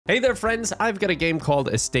Hey there friends, I've got a game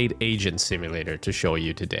called Estate Agent Simulator to show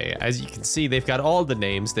you today. As you can see, they've got all the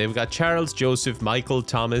names. They've got Charles, Joseph, Michael,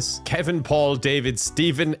 Thomas, Kevin, Paul, David,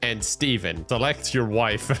 Stephen, and Stephen. Select your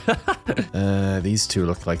wife. These two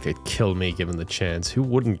look like they'd kill me given the chance. Who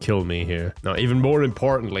wouldn't kill me here? No, even more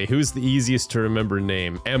importantly, who's the easiest to remember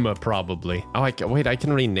name? Emma, probably. Oh, wait, I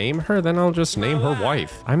can rename her? Then I'll just name her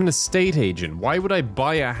wife. I'm an estate agent. Why would I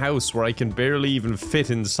buy a house where I can barely even fit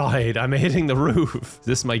inside? I'm hitting the roof. Is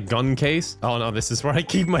this my gun case? Oh no, this is where I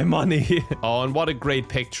keep my money. Oh, and what a great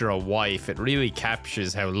picture of wife. It really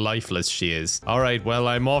captures how lifeless she is. All right, well,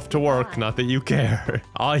 I'm off to work. Not that you care.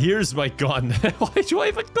 Oh, here's my gun. Why do I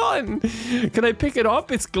have a gun? Can I pick it up?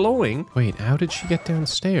 It's glowing. Wait, how did she get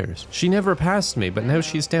downstairs? She never passed me, but now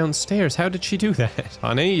she's downstairs. How did she do that?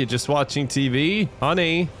 Honey, you just watching TV?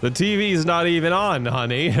 Honey, the TV's not even on,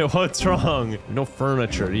 honey. What's wrong? No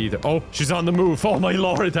furniture either. Oh, she's on the move. Oh my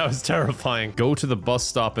lord, that was terrifying. Go to the bus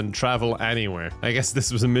stop and travel anywhere. I guess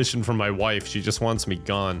this was a mission from my wife. She just wants me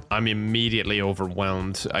gone. I'm immediately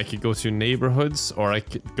overwhelmed. I could go to neighborhoods, or I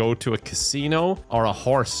could go to a casino, or a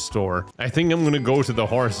horse store. I think I'm gonna go to the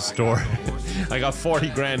horse store. I got 40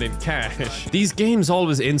 grand in cash. These games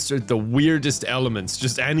always insert the weirdest elements.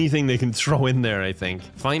 Just anything they can throw in there, I think.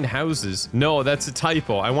 Find houses. No, that's a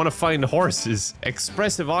typo. I want to find horses.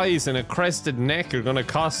 Expressive eyes and a crested neck are gonna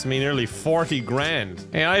cost me nearly 40 grand.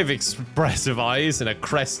 Hey, I have expressive eyes and a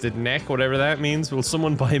crested neck, whatever that means. Will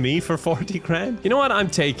someone buy me for 40 grand? You know what? I'm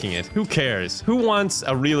taking it. Who cares? Who wants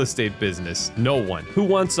a real estate business? No one. Who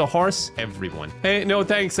wants a horse? Everyone. Hey, no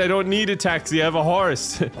thanks. I don't need a taxi. I have a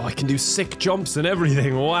horse. Oh, I can do sick jumps and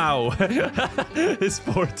everything. Wow. This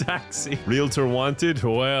poor taxi. Realtor wanted?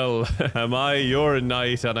 Well, am I your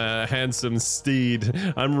knight on a handsome steed?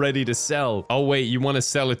 I'm ready to sell. Oh wait, you want to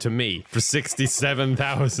sell it to me for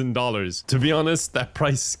 $67,000. To be honest, that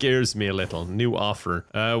price scares me a little. New offer.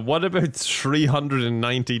 What about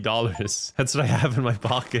 $390? That's what I have in my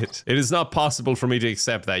pocket. It is not possible for me to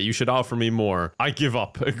accept that. You should offer me more. I give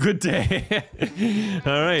up. A good day.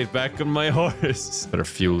 All right, back on my horse. Better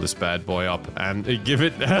fuel this bad boy up and give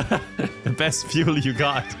it the best fuel you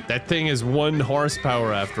got. That thing is 1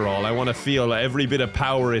 horsepower after all. I want to feel every bit of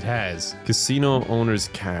power it has. Casino owner's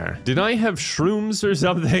car. Did I have shrooms or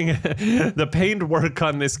something? The paintwork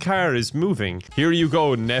on this car is moving. Here you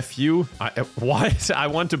go, nephew. What? I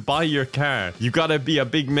want to buy your car. You gotta be a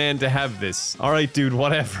big man to have this. All right, dude,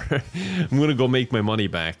 whatever. I'm gonna go make my money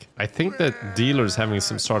back. I think that dealer's having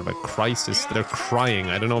some sort of a crisis. They're crying.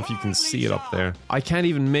 I don't know if you can see it up there. I can't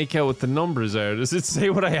even make out what the numbers are. Does it say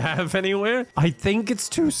what I have anywhere? I think it's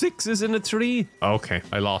 2 6s and a 3. Okay,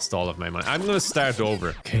 I lost all of my money. I'm gonna start over.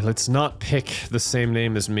 Okay, let's not pick the same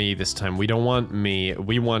name as me this time. We don't want me.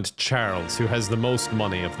 We want Charles, who has the most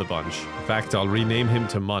money of the bunch. In fact, I'll rename him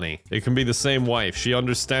to Money. It can be the same wife. She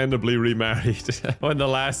understandably remarried when the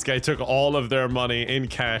last guy took all of their money in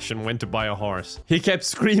cash and went to buy a horse. He kept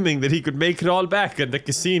screaming that he could make it all back at the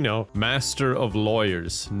casino. Master of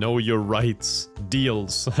lawyers. Know your rights.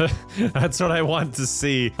 Deals. That's what I want to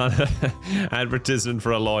see on an advertisement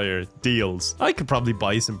for a lawyer. Deals. I could probably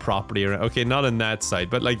buy some property around. Okay, not on that side,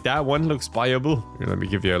 but like that one looks buyable. Here, let me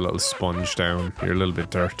give you a little sponge down. You're a little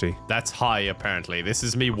bit dirty. That's high, apparently. This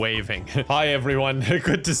is me waving. Hi, everyone.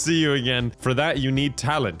 Good to see you again. For that, you need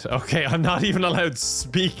talent. Okay, I'm not even allowed to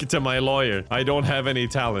speak to my lawyer. I don't have any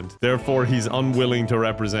talent. Therefore, he's unwilling to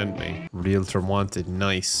represent me. Realtor wanted.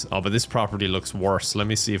 Nice. Oh, but this property looks worse. Let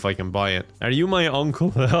me see if I can buy it. Are you my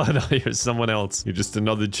uncle? Oh, no, you're someone else. You're just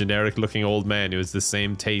another generic-looking old man who has the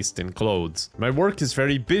same taste in clothes. My work is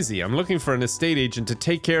very busy. I'm looking for an estate agent to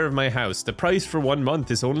take care of my house. The price for 1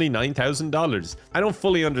 month is only $9,000. I don't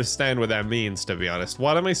fully understand what that means, to be honest.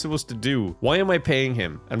 What am I supposed to do? Why am I paying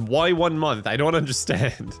him? And why 1 month? I don't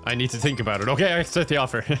understand. I need to think about it. Okay, I accept the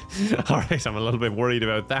offer. All right, I'm a little bit worried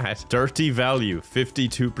about that. Dirty value,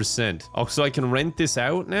 52%. Oh, so I can rent this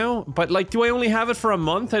out now? But like, do I only have it for a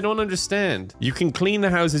month? I don't understand. You can clean the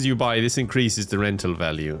houses you buy. This increases the rental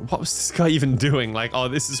value. What was this guy even doing? Like, oh,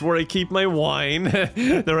 this is where I keep my wine.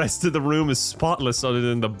 The rest of the room is spotless other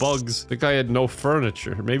than the bugs. The guy had no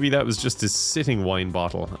furniture. Maybe that was just his sitting wine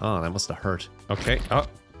bottle. Oh, that must have hurt. Okay. Oh.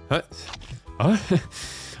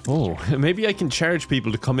 Oh, maybe I can charge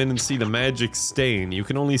people to come in and see the magic stain. You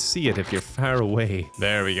can only see it if you're far away.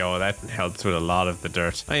 There we go. That helps with a lot of the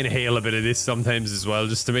dirt. I inhale a bit of this sometimes as well,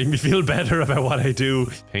 just to make me feel better about what I do.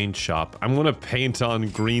 Paint shop. I'm gonna paint on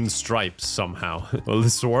green stripes somehow. Will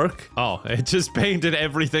this work? Oh, it just painted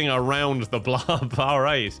everything around the blob. All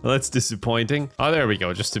right. Well, that's disappointing. Oh, there we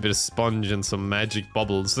go. Just a bit of sponge and some magic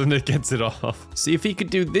bubbles, and it gets it off. See, if he could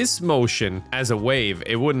do this motion as a wave,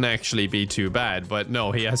 it wouldn't actually be too bad, but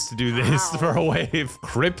no, he has to do this for a wave.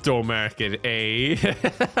 Crypto market, eh?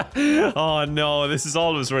 Oh no, this is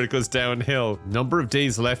always where it goes downhill. Number of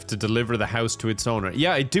days left to deliver the house to its owner.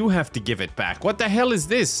 Yeah, I do have to give it back. What the hell is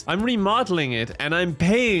this? I'm remodeling it and I'm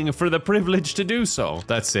paying for the privilege to do so.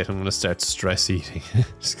 That's it. I'm gonna start stress eating.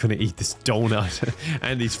 Just gonna eat this donut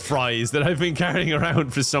and these fries that I've been carrying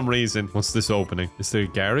around for some reason. What's this opening? Is there a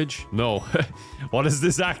garage? No. What is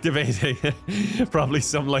this activating? Probably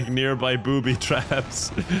some like nearby booby traps.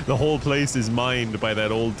 The whole place is mined by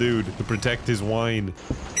that old dude to protect his wine.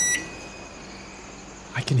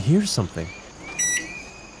 I can hear something.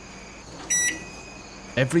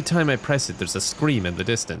 Every time I press it, there's a scream in the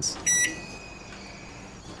distance.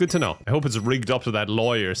 Good to know. I hope it's rigged up to that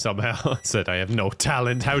lawyer somehow. Said I have no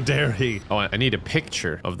talent, how dare he? Oh, I need a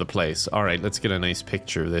picture of the place. All right, let's get a nice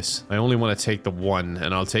picture of this. I only want to take the one,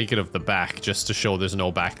 and I'll take it of the back just to show there's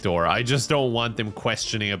no back door. I just don't want them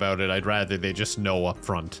questioning about it. I'd rather they just know up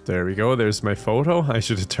front. There we go. There's my photo. I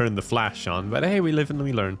should have turned the flash on, but hey, we live and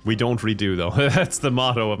we learn. We don't redo though. That's the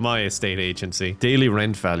motto of my estate agency. Daily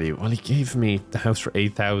rent value. Well, he gave me the house for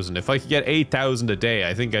 8,000. If I could get 8,000 a day,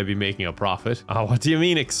 I think I'd be making a profit. Oh, what do you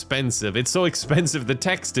mean expensive? It's so expensive the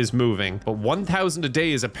text is moving. But 1,000 a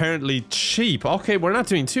day is apparently cheap. Okay, we're not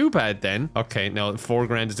doing too bad then. Okay, now 4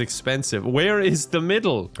 grand is expensive. Where is the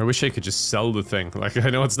middle? I wish I could just sell the thing. Like, I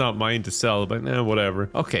know it's not mine to sell, but whatever.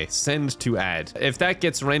 Okay, send to ad. If that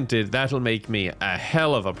gets rented, that'll make me a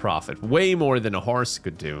hell of a profit. Way more than a horse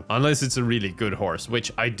could do. Unless it's a really good horse, which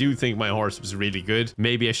I do think my horse was really good.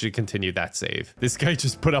 Maybe I should continue that save. This guy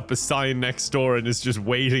just put up a sign next door and is just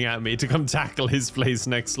waiting at me to come tackle his place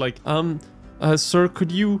next. Like, sir,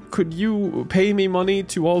 could you pay me money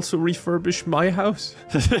to also refurbish my house?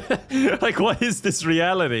 Like, what is this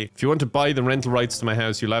reality? If you want to buy the rental rights to my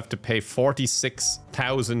house, you'll have to pay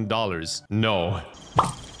 $46,000. No.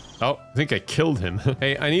 Oh, I think I killed him.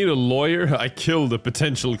 Hey, I need a lawyer. I killed a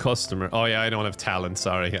potential customer. Oh yeah, I don't have talent,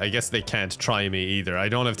 sorry. I guess they can't try me either. I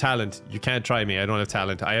don't have talent. You can't try me. I don't have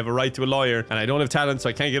talent. I have a right to a lawyer, and I don't have talent,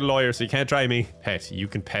 so I can't get a lawyer, so you can't try me. Pet, you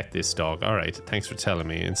can pet this dog. All right, thanks for telling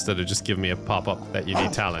me, instead of just giving me a pop-up that you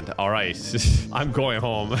need talent. All right, I'm going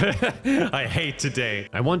home. I hate today.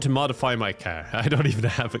 I want to modify my car. I don't even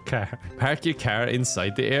have a car. Park your car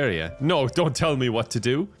inside the area. No, don't tell me what to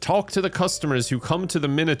do. Talk to the customers who come to the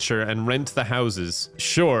miniature and rent the houses.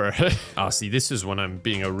 Sure. Ah, see, this is when I'm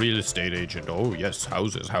being a real estate agent. Oh, yes,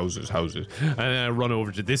 houses. And then I run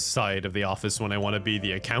over to this side of the office when I want to be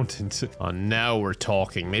the accountant. Oh, now we're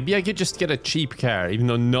talking. Maybe I could just get a cheap car, even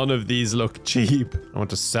though none of these look cheap. I want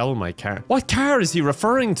to sell my car. What car is he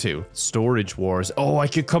referring to? Storage wars. Oh, I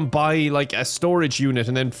could come buy like a storage unit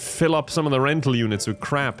and then fill up some of the rental units with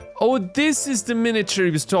crap. Oh, this is the miniature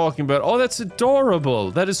he was talking about. Oh, that's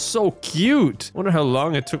adorable. That is so cute. Wonder how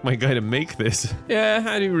long it took my guy to make this. Yeah,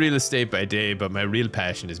 I do real estate by day, but my real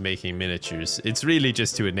passion is making miniatures. It's really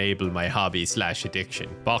just to enable my hobby / addiction.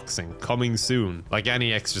 Boxing, coming soon. Like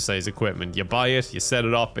any exercise equipment, you buy it, you set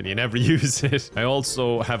it up, and you never use it. I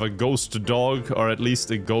also have a ghost dog, or at least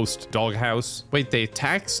a ghost dog house. Wait, they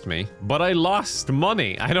taxed me, but I lost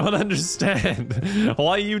money. I don't understand.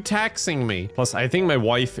 Why are you taxing me? Plus, I think my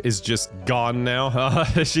wife is just gone now.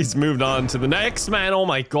 She's moved on to the next man. Oh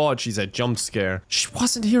my god, she's a jump scare. She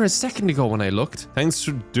wasn't here a second ago when I looked. Thanks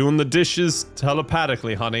for doing the dishes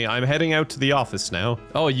telepathically, honey. I'm heading out to the office now.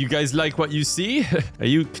 Oh, you guys like what you see? Are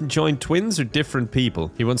you conjoined twins or different people?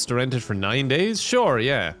 He wants to rent it for 9 days? Sure,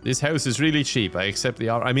 yeah. This house is really cheap. I accept the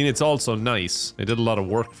offer. I mean, it's also nice. I did a lot of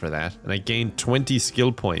work for that. And I gained 20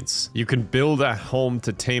 skill points. You can build a home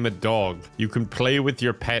to tame a dog. You can play with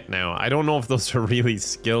your pet now. I don't know if those are really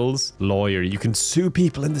skills. Lawyer. You can sue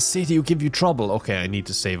people in the city who give you trouble. Okay, I need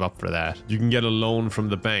to save up for that. You can get a loan from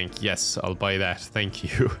the bank. Yes, I'll buy that. Thank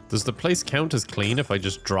you. Does the place count as clean if I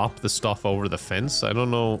just drop the stuff over the fence? I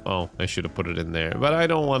don't know. Oh, I should have put it in there. But I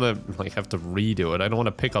don't want to like have to redo it. I don't want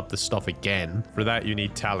to pick up the stuff again. For that, you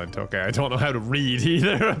need talent. Okay, I don't know how to read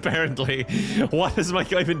either, apparently. What has my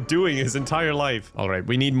guy been doing his entire life? All right,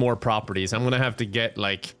 we need more properties. I'm going to have to get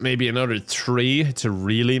like maybe another 3 to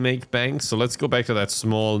really make bank. So let's go back to that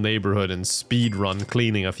small neighborhood and speed run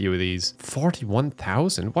cleaning a few of these.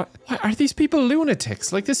 41,000? What are these people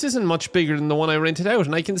lunatics? Like, this isn't much bigger than the one I rented out,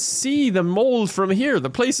 and I can see the mold from here. The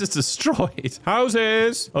place is destroyed.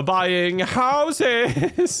 Houses. Buying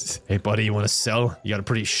houses. Hey, buddy, you want to sell? You got a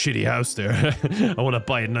pretty shitty house there. I want to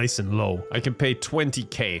buy it nice and low. I can pay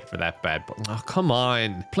 20k for that bad boy. Oh, come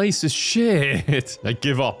on. Place is shit. I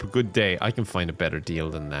give up. Good day. I can find a better deal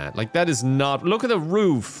than that. Like, that is not... Look at the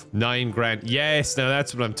roof. 9 grand. Yes, now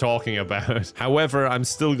that's what I'm talking about. However, I'm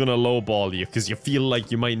still gonna lowball you because you feel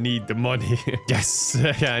like you might need the money. Yes.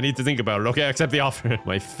 Yes. Yeah, I need to think about it. Okay, accept the offer.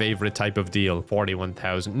 My favorite type of deal.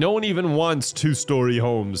 41,000. No one even wants 2-story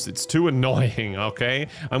homes. It's too annoying, okay?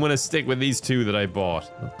 I'm gonna stick with these 2 that I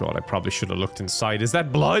bought. Oh god, I probably should have looked inside. Is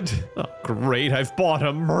that blood? Oh, great. I've bought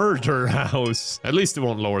a murder house. At least it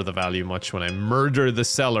won't lower the value much when I murder the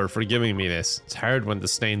seller for giving me this. It's hard when the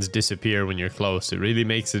stains disappear when you're close. It really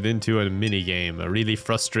makes it into a mini game. A really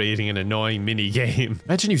frustrating and annoying mini game.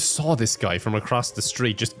 Imagine you saw this guy from across the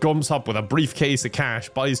street just gums up with a briefcase of cash,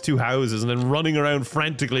 buys 2 houses, and then running around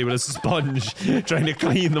frantically with a sponge trying to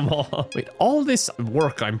clean them all. Wait, all this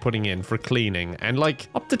work I'm putting in for cleaning, and like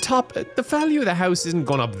up the top, the value of the house isn't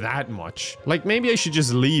going up that much. Like maybe I should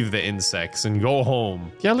just leave the insects and go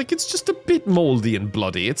home. Yeah, like it's just a bit moldy and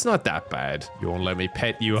bloody. It's not that bad. You won't let me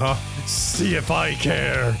pet you, huh? See if I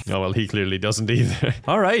care. Oh, well, he clearly doesn't either.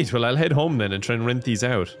 All right, well, I'll head home then and try and rent these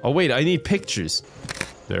out. Oh, wait, I need pictures.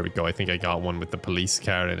 There we go. I think I got one with the police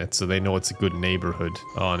car in it, so they know it's a good neighborhood.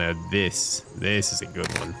 Oh, now this is a good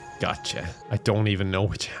one. Gotcha. I don't even know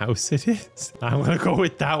which house it is. I'm gonna go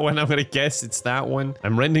with that one. I'm gonna guess it's that one.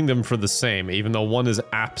 I'm renting them for the same, even though one is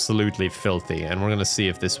absolutely filthy, and we're gonna see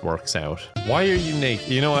if this works out. Why are you naked?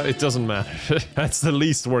 You know what? It doesn't matter. That's the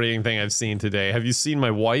least worrying thing I've seen today. Have you seen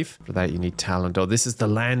my wife? For that, you need talent. Oh, this is the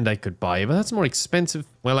land I could buy, but that's more expensive.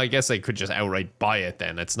 Well, I guess I could just outright buy it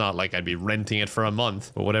then. It's not like I'd be renting it for a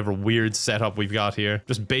month, but whatever weird setup we've got here.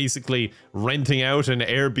 Just basically renting out an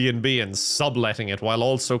Airbnb and subletting it while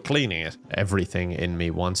also cleaning it. Everything in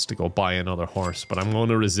me wants to go buy another horse, but I'm going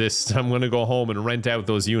to resist. I'm going to go home and rent out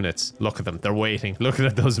those units. Look at them. They're waiting. Looking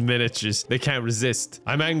at those miniatures. They can't resist.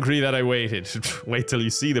 I'm angry that I waited. Wait till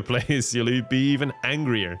you see the place. You'll be even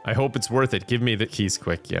angrier. I hope it's worth it. Give me the keys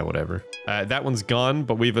quick. Yeah, whatever. That one's gone,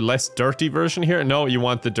 but we have a less dirty version here. No, you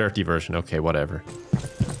want the dirty version. Okay, whatever.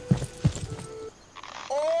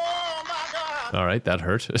 All right, that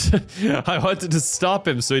hurt. I wanted to stop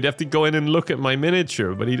him so he'd have to go in and look at my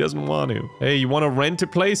miniature, but he doesn't want to. Hey, you want to rent a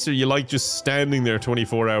place, or you like just standing there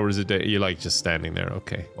 24 hours a day? You like just standing there,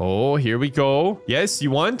 okay. Oh, here we go. Yes,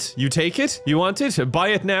 you want? You take it? You want it? Buy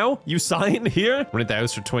it now? You sign here? Rent the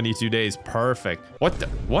house for 22 days. Perfect. What the?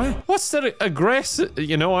 What? What's that aggressive?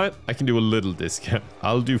 You know what? I can do a little discount.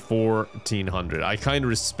 I'll do 1,400. I kind of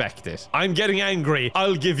respect it. I'm getting angry.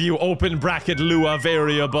 I'll give you open bracket Lua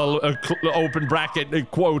variable open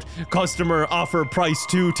bracket quote customer offer price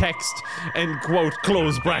to text end quote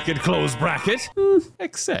close bracket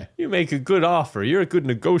accept. You make a good offer. You're a good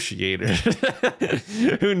negotiator.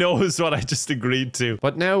 Who knows what I just agreed to?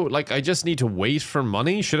 But now, like, I just need to wait for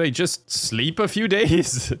money. Should I just sleep a few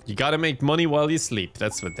days? You gotta make money while you sleep.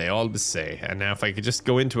 That's what they always say. And now if I could just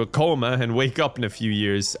go into a coma and wake up in a few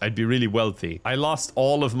years, I'd be really wealthy. I lost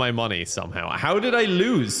all of my money somehow. How did I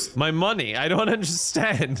lose my money? I don't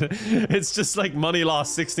understand. It's just like money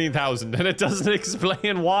lost 16,000 and it doesn't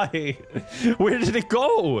explain why. Where did it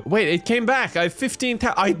go? Wait, it came back. I have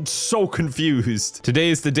 15,000. I'm so confused. Today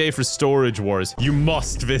is the day for storage wars. You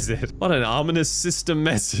must visit. What an ominous system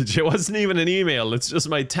message. It wasn't even an email. It's just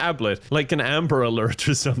my tablet, like an Amber Alert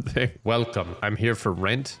or something. Welcome. I'm here for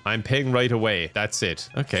rent. I'm paying right away. That's it.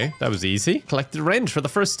 Okay, that was easy. Collected rent for the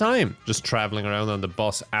first time. Just traveling around on the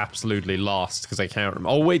bus, absolutely lost because I can't remember.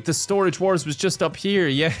 Oh wait, the storage wars was just up here.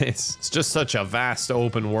 Yes. It's just such a vast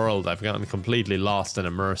open world. I've gotten completely lost and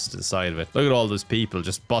immersed inside of it. Look at all those people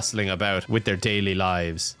just bustling about with their daily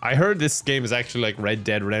lives. I heard this game is actually like Red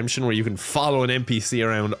Dead Redemption, where you can follow an NPC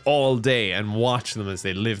around all day and watch them as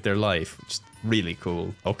they live their life, which is really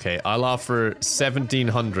cool. Okay, I'll offer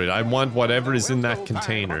 1,700. I want whatever is in that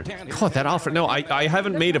container. God, that offer. No, I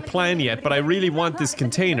haven't made a plan yet, but I really want this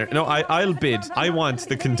container. No, I'll bid. I want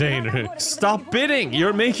the container. Stop bidding.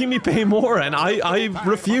 You're making me pay more, and I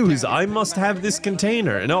refuse. I must have this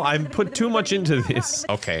container. No, I've put too much into this.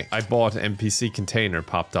 Okay, I bought NPC container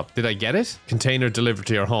popped up. Did I get it? Container delivered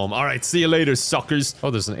to your home. All right, see you later, suckers.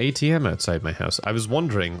 Oh, there's an ATM outside my house. I was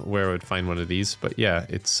wondering where I would find one of these, but yeah,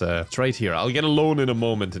 it's right here. I'll get a loan in a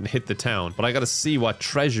moment and hit the town, but I gotta see what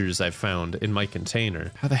treasures I found in my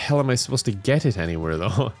container. How the hell am I supposed to get it anywhere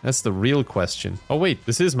though? That's the real question. Oh wait,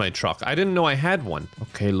 this is my truck. I didn't know I had one.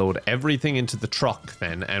 Okay, load everything into the truck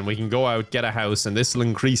then, and we can go out, get a house, and this will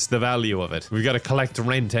increase the value of it. We've got to collect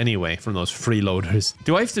rent anyway from those freeloaders.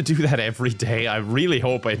 Do I have to do that every day? I really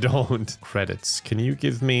hope I don't. Credits. Can you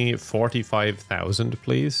give me 45,000,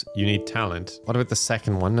 please? You need talent. What about the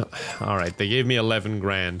second one? All right, they gave me 11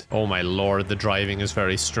 grand. Oh my lord. or the driving is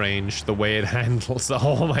very strange. The way it handles.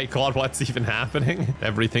 Oh my god, what's even happening?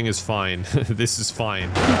 Everything is fine. This is fine.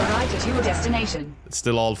 Arrived at your destination. It's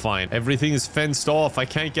still all fine. Everything is fenced off. I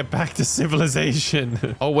can't get back to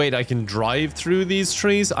civilization. Oh wait, I can drive through these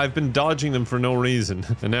trees? I've been dodging them for no reason.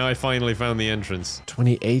 And now I finally found the entrance.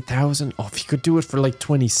 28,000? Oh, if you could do it for like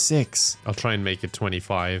 26. I'll try and make it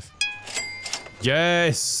 25.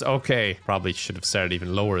 Yes, okay. Probably should have started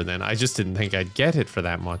even lower then. I just didn't think I'd get it for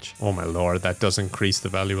that much. Oh my lord, that does increase the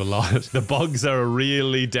value a lot. The bugs are a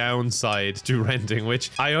really downside to renting, which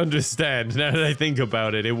I understand now that I think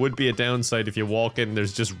about it. It would be a downside if you walk in,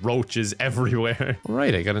 there's just roaches everywhere. All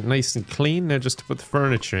right, I got it nice and clean now just to put the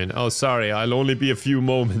furniture in. Oh, sorry, I'll only be a few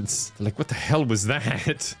moments. Like, what the hell was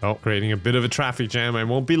that? Oh, creating a bit of a traffic jam. I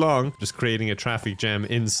won't be long. Just creating a traffic jam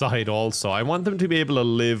inside also. I want them to be able to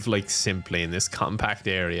live like simply in this compact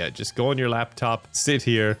area. Just go on your laptop, sit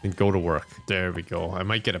here, and go to work. There we go. I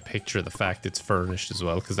might get a picture of the fact it's furnished as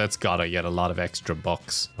well, because that's gotta get a lot of extra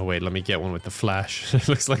bucks. Oh wait, let me get one with the flash. It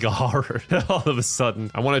looks like a horror all of a sudden.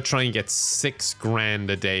 I want to try and get 6 grand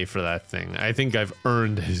a day for that thing. I think I've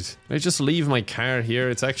earned it. I just leave my car here.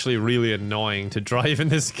 It's actually really annoying to drive in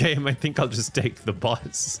this game. I think I'll just take the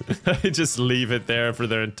bus. I just leave it there for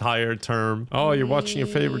their entire term. Oh, you're watching your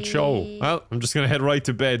favorite show. Well, I'm just gonna head right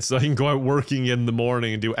to bed so I can go out working in the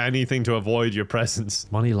morning and do anything to avoid your presence.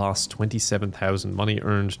 Money lost 27,000. Money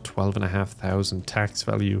earned 12,500. Tax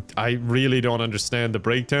value. I really don't understand the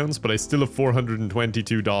breakdowns, but I still have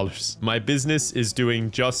 $422. My business is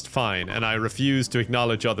doing just fine, and I refuse to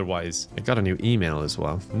acknowledge otherwise. I got a new email as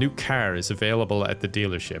well. New car is available at the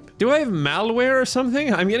dealership. Do I have malware or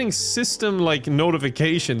something? I'm getting system like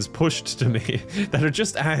notifications pushed to me that are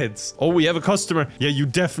just ads. Oh, we have a customer. Yeah, you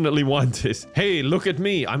definitely want it. Hey, look at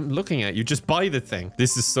me. I'm looking at you. Just buy the thing.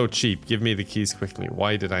 This is so cheap. Give me the keys quickly.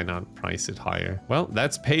 Why did I not price it higher? Well,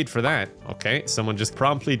 that's paid for that. Okay, someone just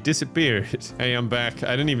promptly disappeared. Hey, I'm back.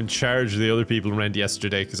 I didn't even charge the other people rent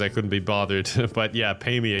yesterday because I couldn't be bothered. But yeah,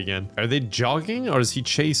 pay me again. Are they jogging or is he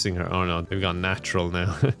chasing her? Oh no, they've gone natural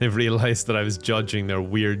now. They've realized that I was judging their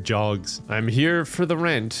weird jogs. I'm here for the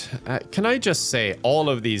rent. Can I just say all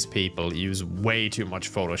of these people use way too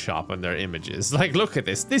much Photoshop on their images? Like, look at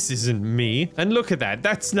this. This isn't me. And look at that.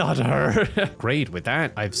 That's not her. Great, with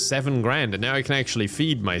that, I have 7 grand and now I can actually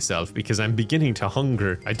feed myself because I'm beginning to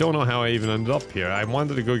hunger. I don't know how I even ended up here. I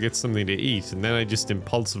wanted to go get something to eat and then I just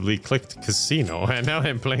impulsively clicked casino and now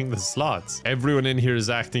I'm playing the slots. Everyone in here is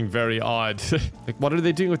acting very odd. Like, what are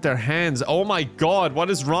they doing with their hands? Oh my god, what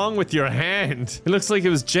is wrong with your hand? It looks like it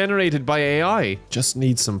was generated by AI. Just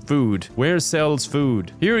need some food. Where sells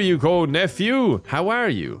food? Here you go, nephew. How are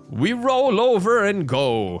you? We roll over and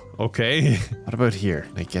go. Okay. What about here?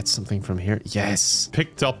 Can I get something from here? Yes.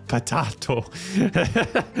 Picked up potato.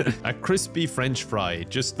 A crispy French fry.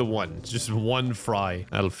 Just the one. Just one fry.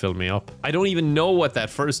 That'll fill me up. I don't even know what that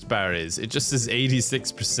first bar is. It just says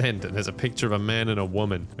 86% and there's a picture of a man and a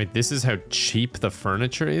woman. Wait, this is how cheap the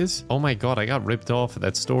furniture is? Oh my god, I got ripped off of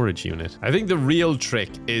that storage unit. I think the real trick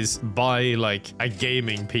is buy like a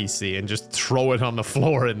gaming PC and just throw it on the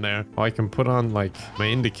floor in there. Oh, I can put on like my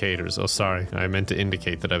indicators. Oh, sorry. I meant to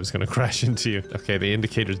indicate that I was going to crash into you. Okay, the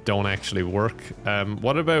indicators don't actually work.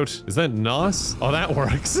 What about, is that NOS? Oh, that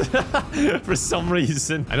works. For some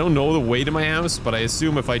reason. I don't know the way to my house, but I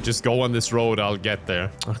assume if I just go on this road, I'll get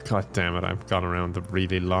there. Oh, god damn it. I've gone around the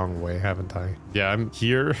really long way, haven't I? Yeah, I'm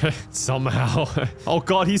here somehow. Oh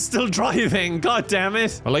god, he's still driving. God damn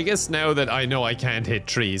it. Well, I guess now that I know I can't hit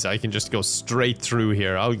trees, I can just go straight through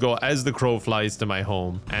here. I'll go as the crow flies to my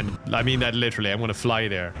home. And I mean that literally. I'm going to fly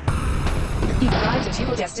there. You've arrived at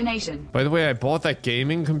your destination. By the way, I bought that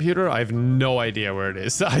gaming computer. I have no idea where it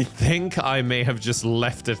is. I think I may have just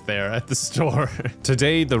left it there at the store.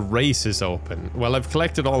 Today, the race is open. Well, I've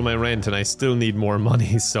collected all my rent and I still need more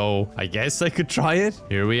money, so I guess I could try it.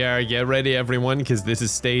 Here we are. Get ready, everyone, because this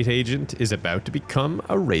estate agent is about to become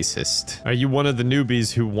a racist. Are you one of the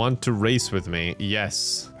newbies who want to race with me?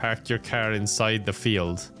 Yes. Park your car inside the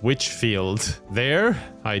field. Which field? There?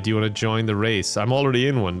 Hi, do you want to join the race? I'm already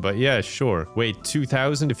in one, but yeah, sure. Wait,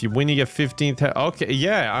 2,000? If you win, you get 15,000. Okay,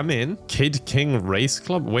 yeah, I'm in. Kid King Race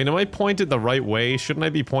Club? Wait, am I pointed the right way? Shouldn't I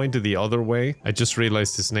be pointed the other way? I just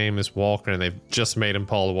realized his name is Walker and they've just made him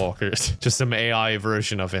Paul Walker. Just some AI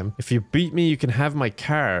version of him. If you beat me, you can have my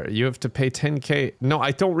car. You have to pay 10k. No,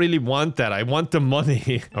 I don't really want that. I want the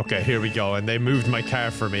money. Okay, here we go. And they moved my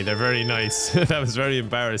car for me. They're very nice. That was very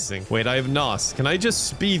embarrassing. embarrassing. Wait, I have NOS. Can I just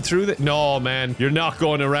speed through that? No, man. You're not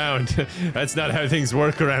going around. That's not how things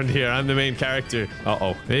work around here. I'm the main character.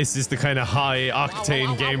 Uh-oh. This is the kind of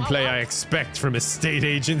high-octane gameplay I expect from a state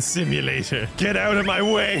agent simulator. Get out of my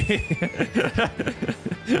way.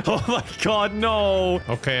 Oh my god, no.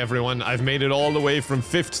 Okay, everyone. I've made it all the way from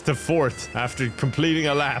 5th to 4th after completing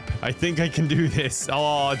a lap. I think I can do this.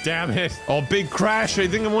 Oh, damn it. Oh, big crash. I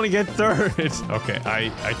think I'm going to get 3rd. Okay,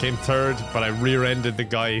 I came 3rd, but I rear-ended the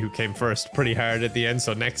guy who came 1st pretty hard at the end,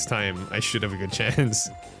 so next time I should have a good chance.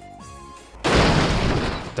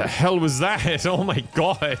 The hell was that? Oh my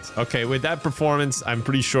god. Okay, with that performance, I'm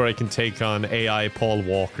pretty sure I can take on AI Paul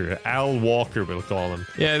Walker. Al Walker, we'll call him.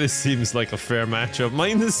 Yeah, this seems like a fair matchup.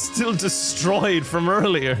 Mine is still destroyed from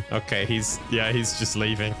earlier. Okay, he's just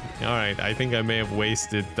leaving. All right, I think I may have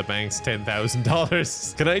wasted the bank's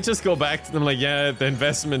 $10,000. Can I just go back to them like, yeah, the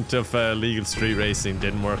investment of legal street racing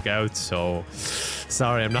didn't work out, so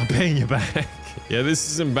sorry, I'm not paying you back. Yeah, this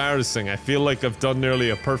is embarrassing. I feel like I've done nearly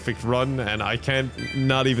a perfect run, and I can't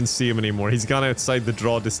not even see him anymore. He's gone outside the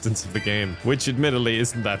draw distance of the game, which admittedly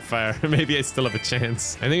isn't that far. Maybe I still have a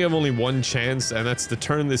chance. I think I have only one chance, and that's to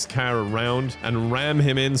turn this car around and ram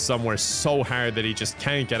him in somewhere so hard that he just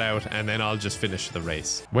can't get out, and then I'll just finish the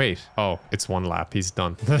race. Wait. Oh, it's 1 lap. He's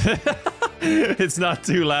done. It's not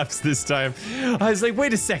 2 laps this time. I was like,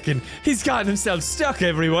 wait a second. He's gotten himself stuck,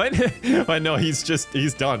 everyone. But no, he's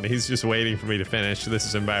done. He's just waiting for me to finish. This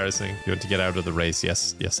is embarrassing. You want to get out of the race?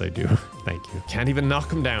 Yes, I do. Thank you. Can't even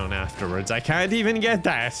knock him down afterwards. I can't even get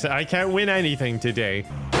that. I can't win anything today.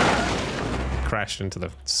 Crashed into the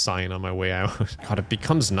sign on my way out. God, it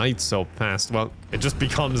becomes night so fast. Well, it just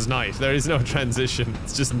becomes night. There is no transition.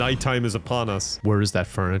 It's just nighttime is upon us. Where is that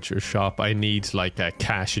furniture shop? I need like a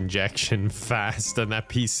cash injection fast, and that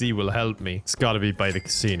PC will help me. It's got to be by the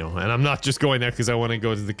casino, and I'm not just going there because I want to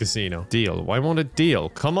go to the casino. Deal. Why won't it deal?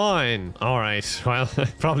 Come on. All right. Well,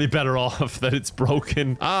 probably better off that it's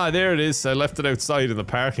broken. Ah, there it is. I left it outside in the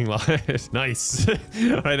parking lot. Nice.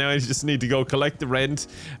 Right now, I just need to go collect the rent,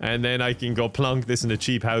 and then I can go plunk this in a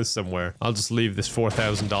cheap house somewhere. I'll just leave this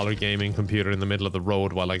 $4,000 gaming computer in the middle of the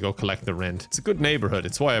road while I go collect the rent. It's a good neighborhood.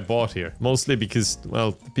 It's why I bought here. Mostly because,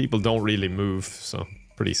 well, people don't really move, so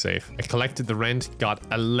pretty safe. I collected the rent, got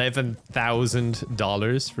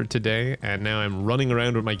 $11,000 for today, and now I'm running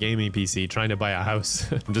around with my gaming PC trying to buy a house.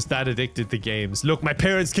 I'm just that addicted to games. Look, my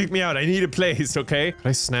parents kicked me out. I need a place, okay? Can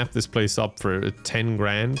I snap this place up for 10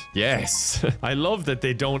 grand? Yes. I love that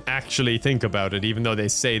they don't actually think about it, even though they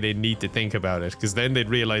say they need to think about it, because then they'd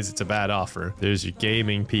realize it's a bad offer. There's your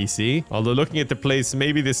gaming PC. Although looking at the place,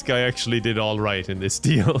 maybe this guy actually did all right in this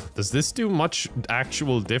deal. Does this do much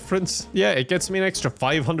actual difference? Yeah, it gets me an extra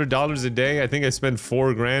 $500 a day. I think I spend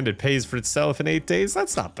 4 grand. It pays for itself in 8 days.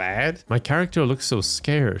 That's not bad. My character looks so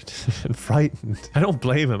scared and frightened. I don't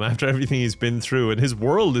blame him after everything he's been through, and his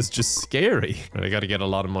world is just scary. Right, I gotta get a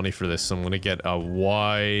lot of money for this, so I'm gonna get a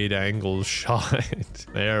wide angle shot.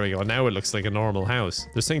 There we go. Now it looks like a normal house.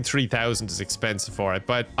 They're saying 3,000 is expensive for it,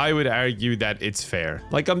 but I would argue that it's fair.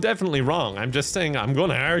 Like, I'm definitely wrong. I'm just saying I'm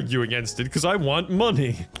gonna argue against it because I want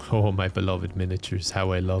money. Oh, my beloved miniatures,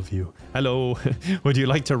 how I love you. Hello. Would you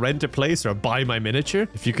like to rent a place or buy my miniature?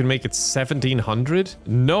 If you can make it 1,700?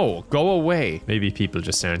 No, go away. Maybe people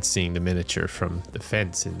just aren't seeing the miniature from the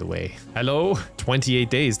fence in the way. Hello? 28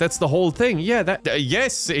 days. That's the whole thing. Yeah, that...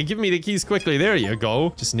 yes, give me the keys quickly. There you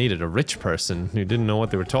go. Just needed a rich person who didn't know what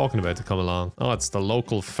they were talking about to come along. Oh, it's the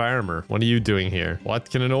local farmer. What are you doing here? What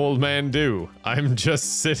can an old man do? I'm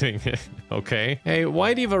just sitting. Okay. Hey,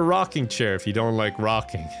 why do you have a rocking chair if you don't like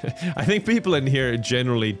rocking? I think people in here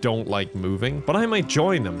generally don't like moving, but I might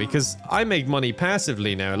join them because I make money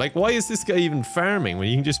passively now. Like, why is this guy even farming when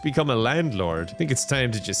you can just become a landlord? I think it's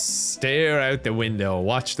time to just stare out the window,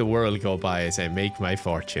 watch the world go by as I make my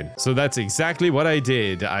fortune. So that's exactly what I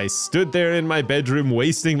did. I stood there in my bedroom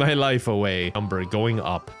wasting my life away. Number going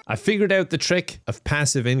up. I figured out the trick of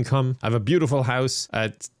passive income. I have a beautiful house,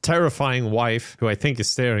 a terrifying wife who I think is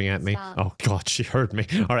staring at me. Stop. Oh god, she heard me.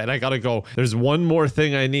 All right, I gotta go. There's one more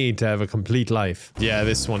thing I need to have a complete life. Yeah,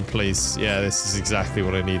 this one, please. Yeah, this is exactly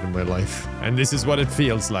what I need in my life. And this is what it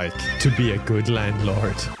feels like to be a good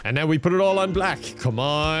landlord. And now we put it all on black. Come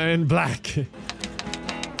on, black.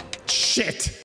 Shit.